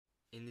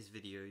In this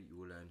video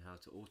you will learn how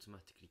to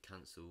automatically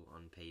cancel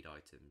unpaid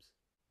items.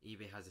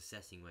 eBay has a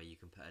setting where you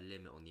can put a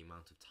limit on the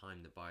amount of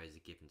time that buyers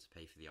are given to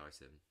pay for the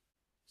item.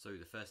 So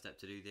the first step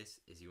to do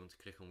this is you want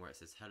to click on where it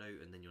says hello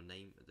and then your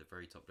name at the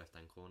very top left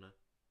hand corner.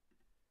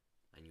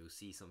 And you'll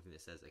see something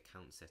that says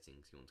account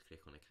settings. You want to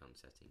click on account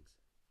settings.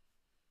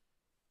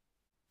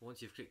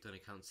 Once you've clicked on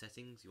account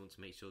settings, you want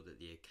to make sure that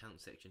the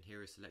account section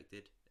here is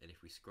selected, and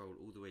if we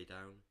scroll all the way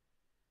down,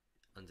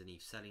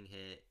 underneath selling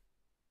here,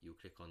 you'll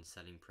click on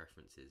selling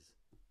preferences.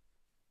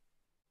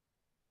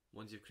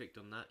 Once you've clicked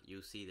on that,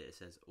 you'll see that it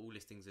says all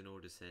listings and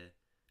orders here,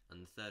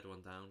 and the third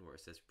one down where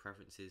it says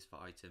preferences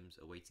for items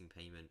awaiting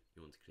payment,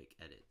 you want to click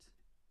edit.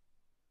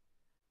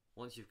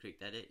 Once you've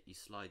clicked edit, you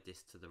slide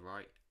this to the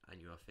right and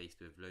you are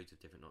faced with loads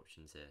of different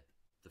options here.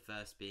 The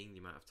first being the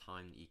amount of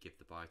time that you give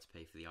the buyer to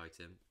pay for the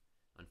item.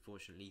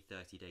 Unfortunately,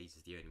 30 days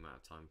is the only amount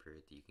of time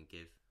period that you can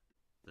give.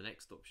 The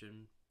next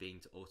option being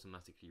to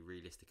automatically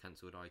relist the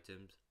cancelled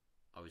items.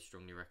 I would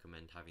strongly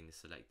recommend having this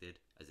selected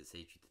as it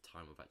saves you the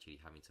time of actually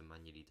having to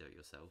manually do it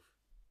yourself.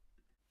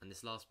 And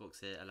this last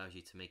box here allows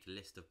you to make a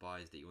list of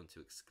buyers that you want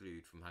to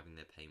exclude from having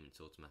their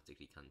payments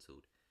automatically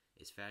cancelled.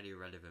 It's fairly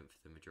irrelevant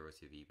for the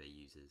majority of eBay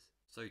users.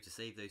 So to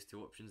save those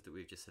two options that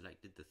we've just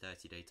selected, the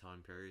 30-day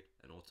time period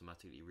and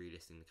automatically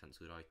relisting the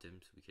cancelled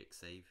items, we click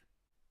save.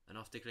 And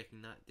after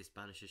clicking that, this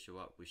banner should show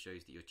up which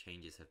shows that your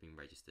changes have been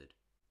registered.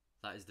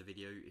 That is the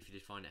video. If you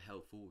did find it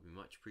helpful, it would be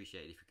much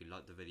appreciated if you could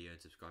like the video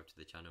and subscribe to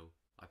the channel.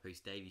 I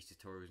post daily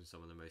tutorials on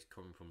some of the most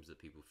common problems that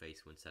people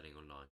face when selling online.